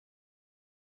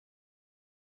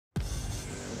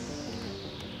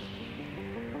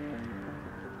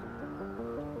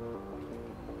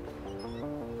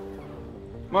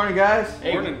Morning, guys.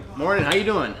 Hey, morning. How you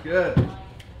doing? Good.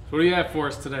 What do you have for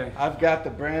us today? I've got the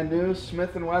brand new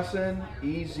Smith Wesson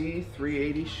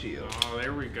EZ380 Shield. Oh,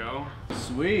 there we go.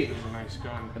 Sweet. This is a nice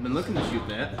gun. I've been looking to shoot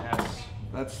that. Yes.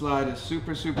 That slide is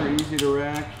super easy to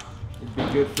rack. It'd be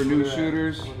good for new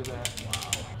shooters. Look at that. Wow.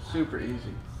 Super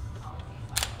easy.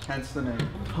 Hence the name.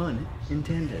 Pun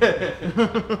intended.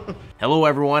 Hello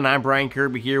everyone, I'm Brian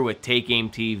Kirby here with Take Aim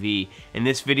TV. In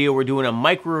this video we're doing a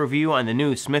micro review on the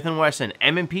new Smith Wesson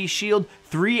M&P Shield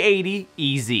 380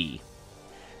 EZ.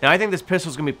 Now I think this pistol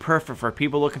is going to be perfect for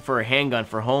people looking for a handgun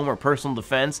for home or personal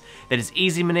defense that is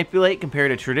easy to manipulate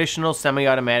compared to traditional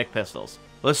semi-automatic pistols.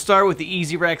 Let's start with the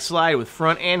Easy Rack slide with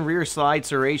front and rear slide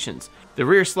serrations. The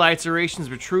rear slide serrations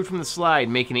protrude from the slide,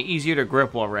 making it easier to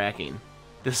grip while racking.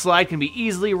 The slide can be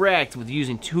easily racked with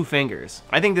using 2 fingers.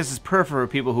 I think this is perfect for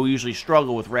people who usually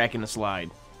struggle with racking the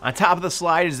slide. On top of the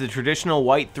slide is the traditional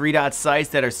white 3-dot sights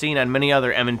that are seen on many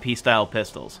other M&P style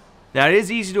pistols. Now it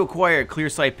is easy to acquire a clear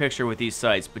sight picture with these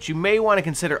sights, but you may want to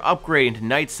consider upgrading to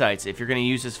night sights if you're going to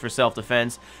use this for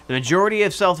self-defense. The majority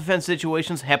of self-defense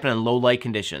situations happen in low light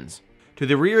conditions. To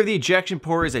the rear of the ejection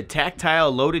port is a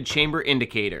tactile loaded chamber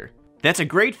indicator. That's a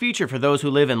great feature for those who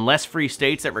live in less free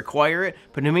states that require it,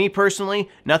 but to me personally,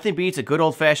 nothing beats a good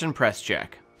old-fashioned press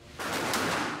check.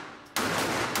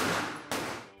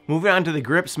 Moving on to the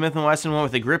grip, Smith & Wesson went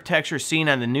with the grip texture seen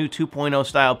on the new 2.0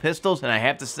 style pistols, and I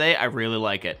have to say, I really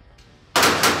like it.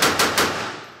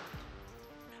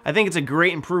 I think it's a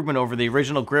great improvement over the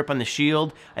original grip on the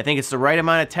Shield. I think it's the right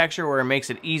amount of texture where it makes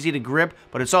it easy to grip,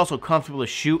 but it's also comfortable to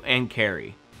shoot and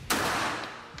carry.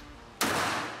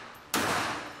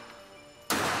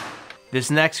 This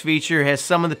next feature has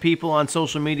some of the people on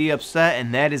social media upset,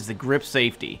 and that is the grip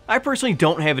safety. I personally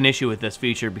don't have an issue with this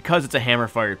feature because it's a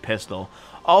hammer-fired pistol.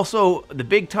 Also, the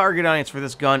big target audience for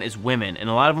this gun is women, and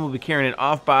a lot of them will be carrying it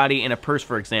off-body in a purse,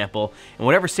 for example, and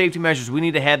whatever safety measures we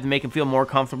need to have to make them feel more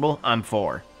comfortable, I'm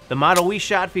for. The model we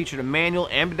shot featured a manual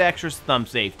ambidextrous thumb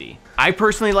safety. I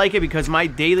personally like it because my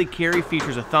daily carry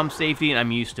features a thumb safety and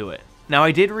I'm used to it. Now,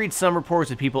 I did read some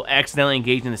reports of people accidentally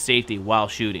engaging the safety while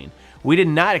shooting. We did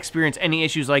not experience any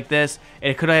issues like this,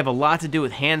 and it could have a lot to do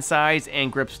with hand size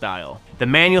and grip style. The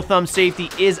manual thumb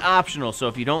safety is optional, so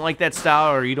if you don't like that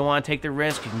style or you don't want to take the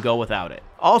risk, you can go without it.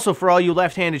 Also, for all you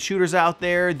left-handed shooters out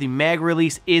there, the mag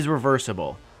release is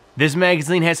reversible. This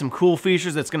magazine has some cool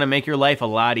features that's going to make your life a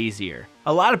lot easier.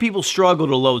 A lot of people struggle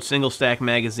to load single-stack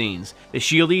magazines. The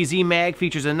Shield EZ mag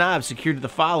features a knob secured to the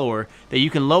follower that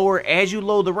you can lower as you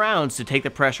load the rounds to take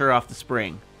the pressure off the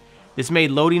spring. This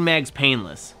made loading mags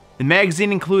painless. The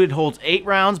magazine included holds 8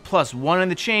 rounds plus 1 in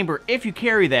the chamber if you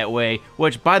carry that way,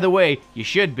 which, by the way, you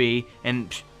should be,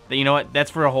 and you know what,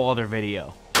 that's for a whole other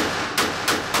video.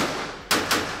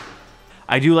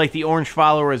 I do like the orange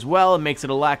follower as well. It makes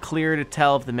it a lot clearer to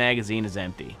tell if the magazine is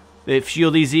empty. The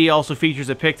Shield EZ also features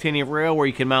a Picatinny rail where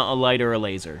you can mount a light or a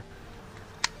laser.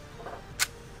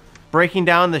 Breaking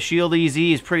down the Shield EZ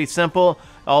is pretty simple.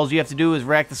 All you have to do is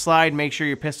rack the slide, make sure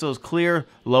your pistol is clear,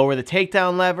 lower the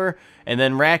takedown lever, and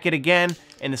then rack it again,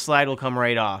 and the slide will come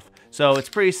right off. So it's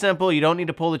pretty simple. You don't need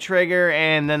to pull the trigger,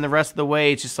 and then the rest of the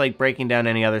way, it's just like breaking down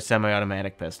any other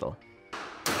semi-automatic pistol.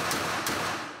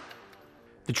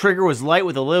 The trigger was light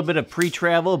with a little bit of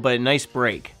pre-travel, but a nice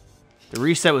break. The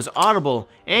reset was audible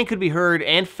and could be heard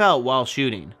and felt while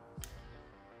shooting.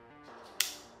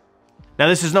 Now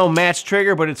this is no match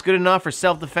trigger, but it's good enough for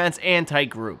self-defense and tight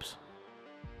groups.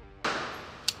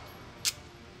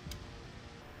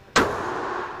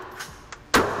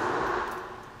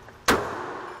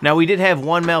 Now we did have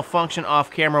one malfunction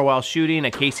off camera while shooting.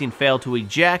 A casing failed to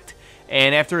eject,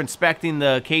 and after inspecting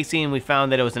the casing we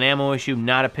found that it was an ammo issue,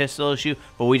 not a pistol issue,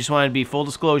 but we just wanted to be full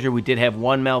disclosure, we did have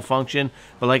one malfunction,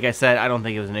 but like I said, I don't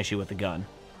think it was an issue with the gun.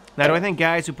 Now, do I think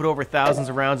guys who put over thousands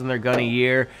of rounds in their gun a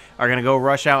year are going to go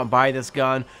rush out and buy this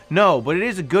gun? No, but it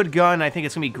is a good gun. I think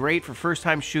it's going to be great for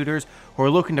first-time shooters who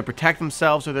are looking to protect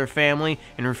themselves or their family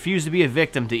and refuse to be a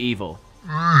victim to evil.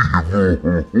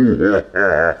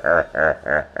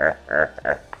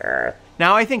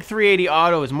 Now, I think 380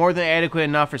 Auto is more than adequate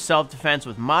enough for self-defense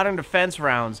with modern defense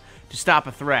rounds to stop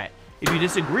a threat. If you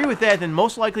disagree with that, then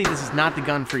most likely this is not the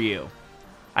gun for you.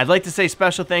 I'd like to say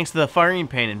special thanks to the Firing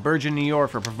Pin in Bergen, New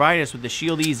York for providing us with the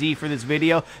Shield EZ for this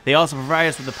video. They also provide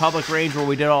us with the public range where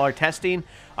we did all our testing.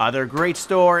 They're a great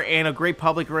store and a great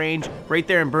public range right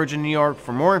there in Bergen, New York.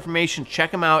 For more information,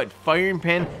 check them out at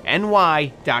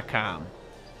firingpinny.com.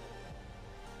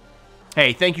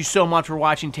 Hey, thank you so much for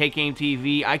watching Take Aim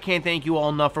TV. I can't thank you all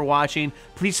enough for watching.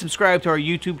 Please subscribe to our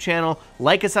YouTube channel,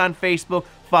 like us on Facebook,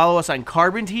 follow us on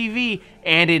Carbon TV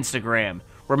and Instagram.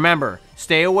 Remember,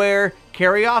 stay aware,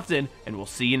 carry often, and we'll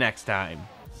see you next time.